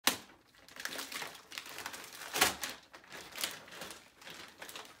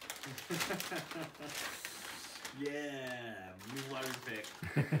Yeah, new water pick.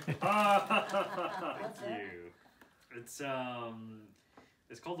 What's You.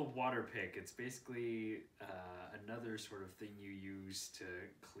 It's called a water pick. It's basically another sort of thing you use to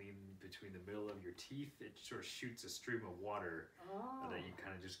clean between the middle of your teeth. It sort of shoots a stream of water that you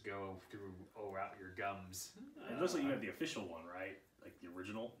kind of just go through out your gums. It looks like you have the official one, right? Like the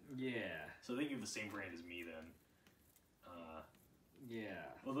original. Yeah. So I think you have the same brand as me then. Yeah.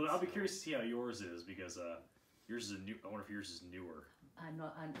 Well, I'll be curious to see how yours is because yours is new. I wonder if yours is newer.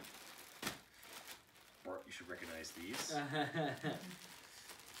 Or you should recognize these.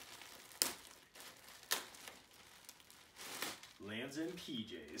 Lands and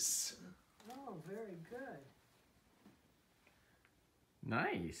PJs. Oh, very good.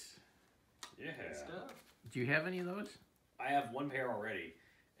 Nice. Yeah. Good stuff. Do you have any of those? I have one pair already,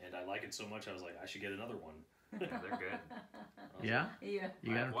 and I like it so much I was like, I should get another one. Yeah, they're good. Yeah. Yeah.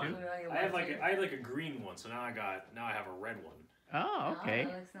 You got them too? I had like a green one, so now I have a red one. Oh, okay. Oh,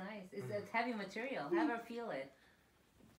 that looks nice. It's heavy material. Have her feel it.